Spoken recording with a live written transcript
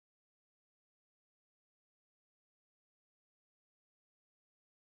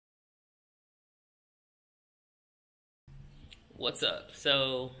What's up?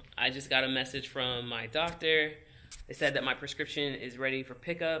 So I just got a message from my doctor. They said that my prescription is ready for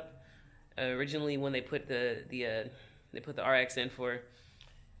pickup. Originally, when they put the RX in for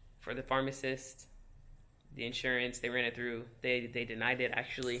the pharmacist, the insurance, they ran it through. They denied it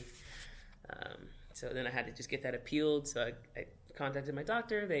actually. So then I had to just get that appealed. So I contacted my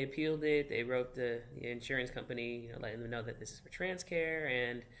doctor. They appealed it. They wrote the insurance company, letting them know that this is for trans care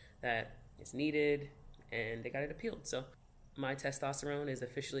and that it's needed, and they got it appealed. So my testosterone is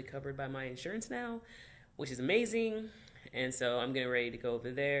officially covered by my insurance now, which is amazing. And so I'm getting ready to go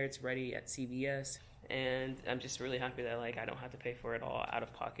over there. It's ready at CVS. And I'm just really happy that I don't have to pay for it all out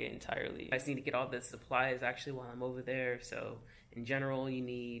of pocket entirely. I just need to get all the supplies actually while I'm over there. So in general, you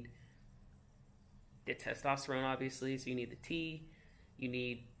need the testosterone, obviously. So you need the T, you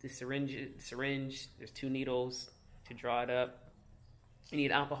need the syringe. There's 2 needles to draw it up. You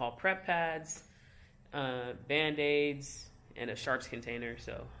need alcohol prep pads, Band-Aids, and a sharps container.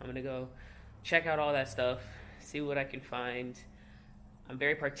 So I'm gonna go check out all that stuff, see what I can find. I'm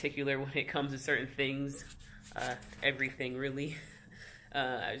very particular when it comes to certain things, everything really.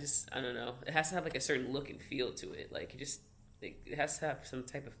 I don't know. It has to have a certain look and feel to it. It has to have some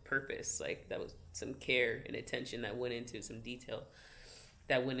type of purpose. That was some care and attention that went into some detail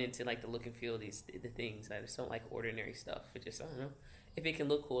that went into the look and feel of the things. I just don't like ordinary stuff. I don't know. If it can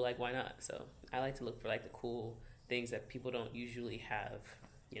look cool, why not? So I like to look for the cool things that people don't usually have.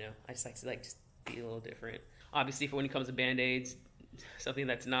 I just like to just be a little different. Obviously, for when it comes to Band-Aids, something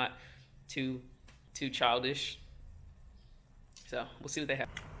that's not too childish. So we'll see what they have.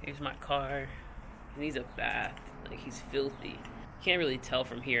 Here's my car. He needs a bath. He's filthy. Can't really tell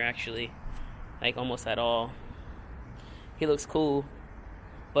from here actually, almost at all. He looks cool,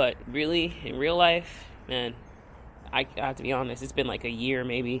 but really in real life, man, I have to be honest. It's been a year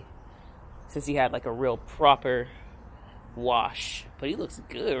maybe since he had a real proper wash. But he looks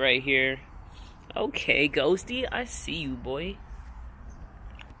good right here. Okay, Ghosty, I see you, boy.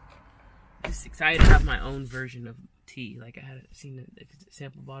 Just excited to have my own version of tea. I had seen the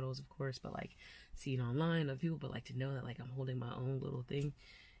sample bottles, of course, but see it online of people, but to know that I'm holding my own little thing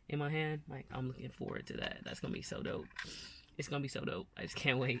in my hand, I'm looking forward to that. That's gonna be so dope. It's gonna be so dope. I just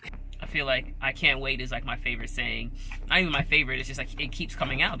can't wait. I feel like I can't wait is my favorite saying. Not even my favorite, it's just it keeps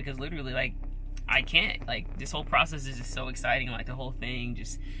coming out because literally I can't. This whole process is just so exciting. The whole thing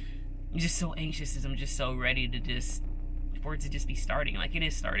I'm just so anxious as I'm just so ready to for it to just be starting. It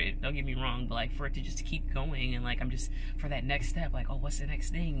is started, don't get me wrong, but for it to just keep going, and I'm just for that next step, oh, what's the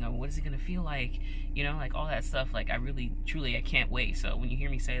next thing, or what is it gonna feel like, all that stuff. I really truly I can't wait. So when you hear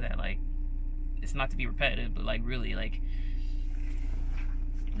me say that, it's not to be repetitive, but really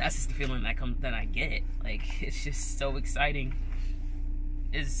that's just the feeling that I get. It's just so exciting.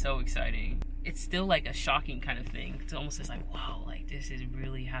 It's so exciting. It's still a shocking kind of thing. It's almost just wow, this is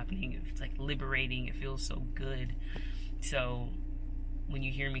really happening. It's liberating. It feels so good. So when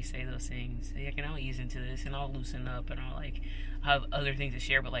you hear me say those things, I can I'll ease into this and I'll loosen up and I'll have other things to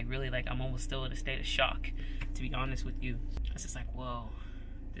share, but really I'm almost still in a state of shock, to be honest with you. It's just whoa,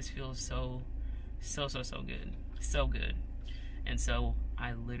 this feels so good. So good. And so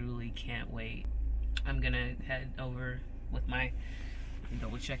I literally can't wait. I'm gonna head over with my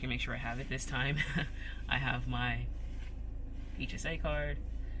double check and make sure I have it this time. I have my HSA card.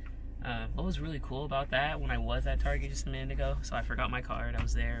 What was really cool about that, when I was at Target just a minute ago, so I forgot my card. I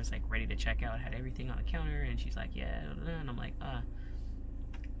was there, I was ready to check out, I had everything on the counter, and she's yeah, and I'm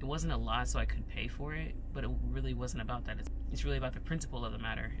it wasn't a lot so I could pay for it, but it really wasn't about that. It's really about the principle of the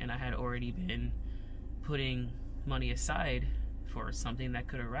matter, and I had already been putting money aside for something that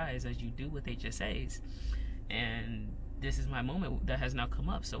could arise, as you do with HSAs, and this is my moment that has now come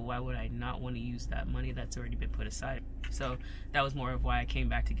up, so why would I not want to use that money that's already been put aside? So that was more of why I came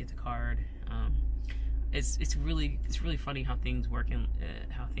back to get the card. It's really funny how things work in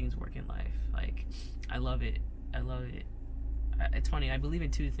life. I love it. It's funny. I believe in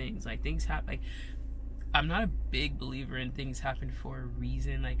 2 things. Things happen. I'm not a big believer in things happen for a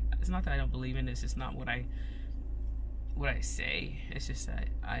reason. It's not that I don't believe in this. It's not what I say. It's just that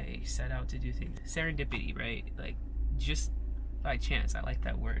I set out to do things. Serendipity, right? Just by chance. I like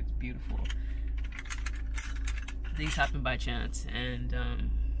that word. It's beautiful. Things happen by chance, and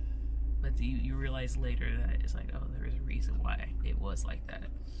but you realize later that it's oh, there is a reason why it was like that.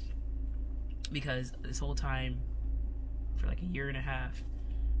 Because this whole time, for a year and a half,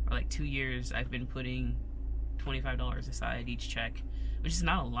 or 2 years, I've been putting $25 aside each check, which is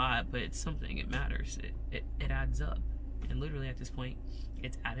not a lot, but it's something. It matters. It adds up, and literally at this point,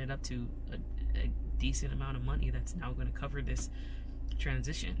 it's added up to a decent amount of money that's now going to cover this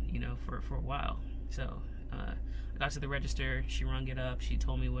transition, for a while. So I got to the register, she rung it up, she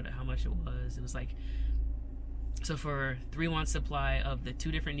told me how much it was. It was like, so for 3 months supply of the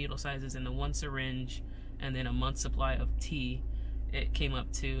 2 different needle sizes and the 1 syringe, and then a month supply of tea, it came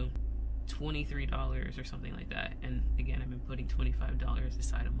up to $23 or something like that. And again, I've been putting $25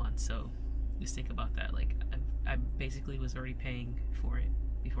 aside a month, so just think about that. Like, I basically was already paying for it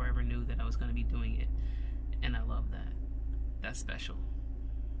before I ever knew that I was going to be doing it, and I love that. That's special.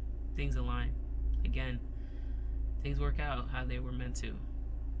 Things align. Again, things work out how they were meant to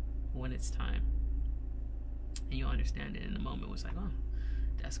when it's time, and you understand it in the moment. It was like, oh,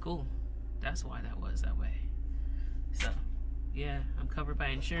 that's cool, that's why that was that way. So yeah, I'm covered by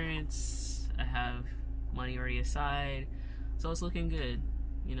insurance, I have money already aside, so it's looking good,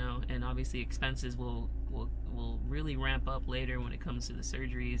 you know. And obviously expenses will really ramp up later when it comes to the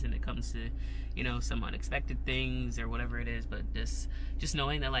surgeries and it comes to, you know, some unexpected things or whatever it is. But just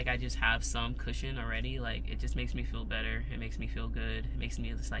knowing that, like, I just have some cushion already, like, it just makes me feel better. It makes me feel good. It makes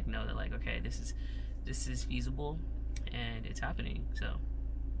me just like know that, like, okay, this is feasible and it's happening, so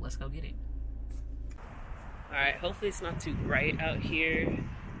let's go get it. All right, hopefully it's not too bright out here.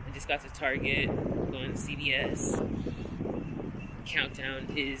 I just got to Target, going to CVS.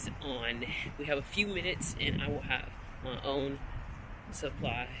 Countdown is on. We have a few minutes and I will have my own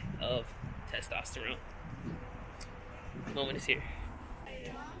supply of testosterone. The moment is here.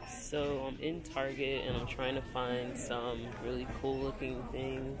 So I'm in Target and I'm trying to find some really cool looking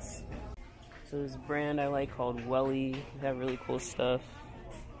things. So this brand I like called Welly, they have really cool stuff.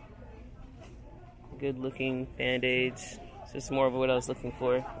 Good looking band-aids. So it's more of what I was looking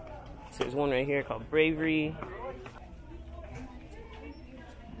for. So there's one right here called Bravery.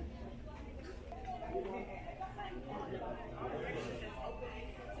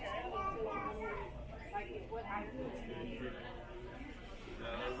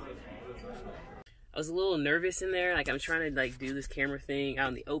 I was a little nervous in there. Like, I'm trying to like do this camera thing out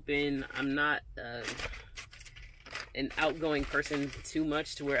in the open. I'm not an outgoing person too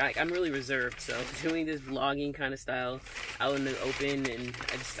much to where I'm really reserved. So doing this vlogging kind of style out in the open, and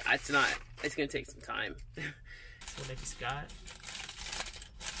it's gonna take some time. That's what I just got.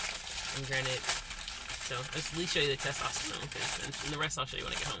 And granted, so I'll just at least show you the testosterone, and the rest I'll show you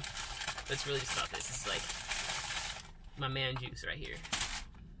when I get home. But it's really just about this. It's like my man juice right here.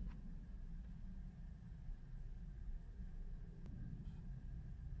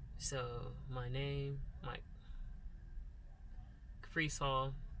 So my name, my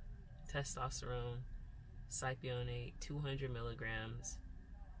Freesol, testosterone, cypionate, 200 milligrams,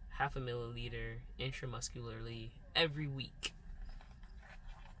 half a milliliter intramuscularly every week,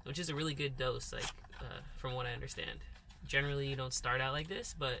 which is a really good dose, like from what I understand. Generally you don't start out like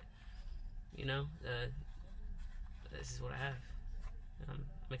this, but you know, this is what I have. I'm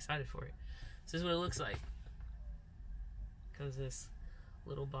excited for it. So this is what it looks like. Comes this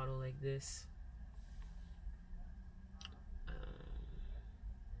little bottle like this.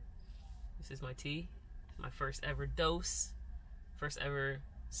 This is my tea, my first ever dose, first ever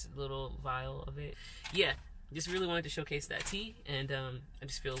little vial of it. Yeah, just really wanted to showcase that tea, and I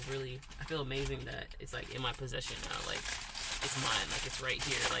just feel amazing that it's like in my possession now. Like, it's mine, like it's right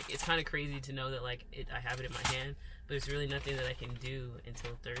here. Like, it's kind of crazy to know that like I have it in my hand, but there's really nothing that I can do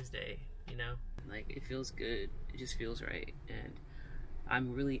until Thursday, you know? Like, it feels good, it just feels right, and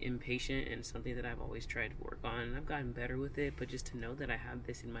I'm really impatient, and something that I've always tried to work on, and I've gotten better with it. But just to know that I have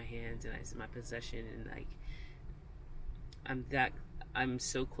this in my hands and it's in my possession, and like I'm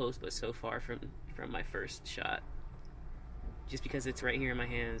so close but so far from my first shot, just because it's right here in my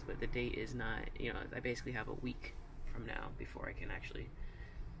hands. But the date is not, you know, I basically have a week from now before I can actually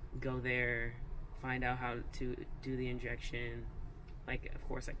go there, find out how to do the injection. Like, of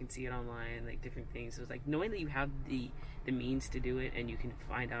course I can see it online, like different things. So it's like knowing that you have the means to do it, and you can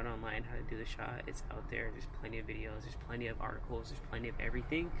find out online how to do the shot. It's out there. There's plenty of videos, there's plenty of articles, there's plenty of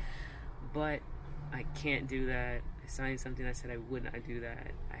everything. But I can't do that. I signed something that said I would not do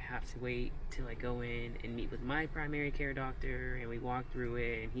that. I have to wait till I go in and meet with my primary care doctor, and we walk through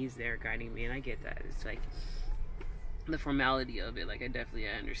it, and he's there guiding me, and I get that. It's like the formality of it. Like, I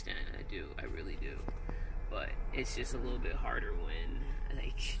understand. I really do. But it's just a little bit harder when,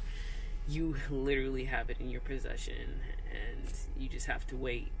 like, you literally have it in your possession and you just have to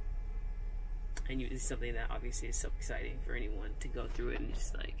wait. And it's something that obviously is so exciting for anyone to go through it, and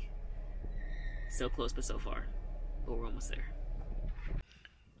just like, so close but so far. But we're almost there.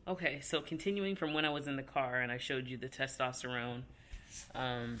 Okay, so continuing from when I was in the car and I showed you the testosterone,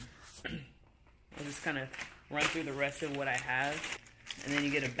 I'll just kind of run through the rest of what I have, and then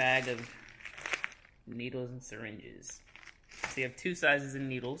you get a bag of needles and syringes. So you have 2 sizes of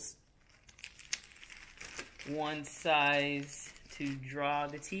needles. one size to draw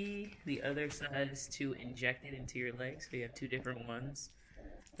the tea, the other size to inject it into your legs. So you have two different ones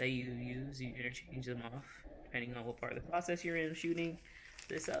that you use. You interchange them off depending on what part of the process you're in shooting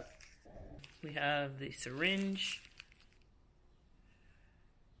this up. We have the syringe,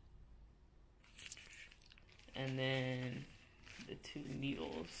 and then the two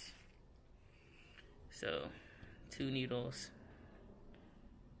needles. So 2 needles.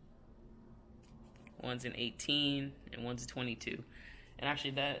 One's an 18 and one's a 22. And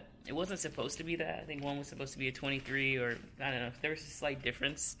actually that, it wasn't supposed to be that. I think one was supposed to be a 23, or I don't know. There was a slight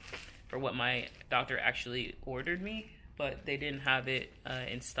difference for what my doctor actually ordered me, but they didn't have it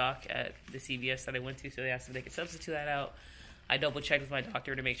in stock at the CVS that I went to, so they asked if they could substitute that out. I double checked with my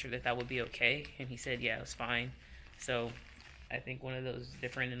doctor to make sure that that would be okay, and he said yeah, it was fine. So I think one of those is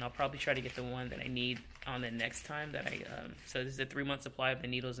different, and I'll probably try to get the one that I need on the next time that I, so this is a 3-month supply of the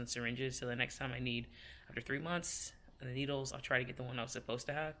needles and syringes, so the next time I need, after 3 months, the needles, I'll try to get the one I was supposed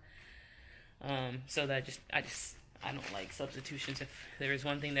to have. So that I don't like substitutions. If there is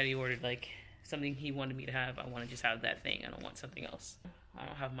one thing that he ordered, like something he wanted me to have, I want to just have that thing. I don't want something else. I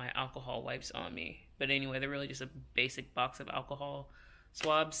don't have my alcohol wipes on me. But anyway, they're really just a basic box of alcohol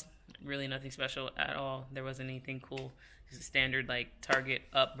swabs. Really nothing special at all. There wasn't anything cool. Just a standard like Target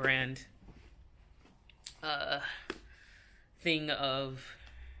Up brand thing of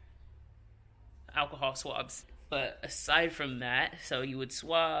alcohol swabs. But aside from that, so you would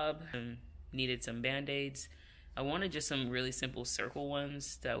swab, needed some Band-Aids. I wanted just some really simple circle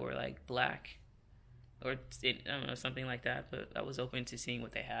ones that were like black, or I don't know, something like that, but I was open to seeing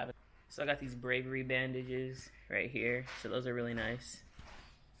what they have. So I got these Bravery bandages right here, so those are really nice.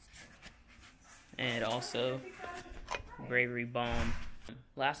 And also Bravery balm.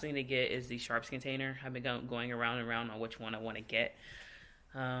 Last thing to get is the sharps container. I've been going around and around on which one I want to get.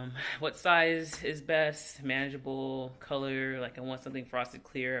 What size is best, manageable, color, like I want something frosted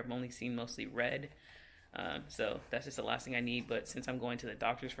clear. I've only seen mostly red. So that's just the last thing I need, but since I'm going to the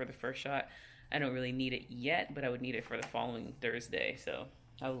doctor's for the first shot, I don't really need it yet, but I would need it for the following Thursday, so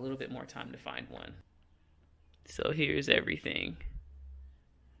I have a little bit more time to find one. So here's everything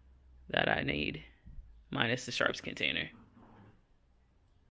that I need, minus the sharps container.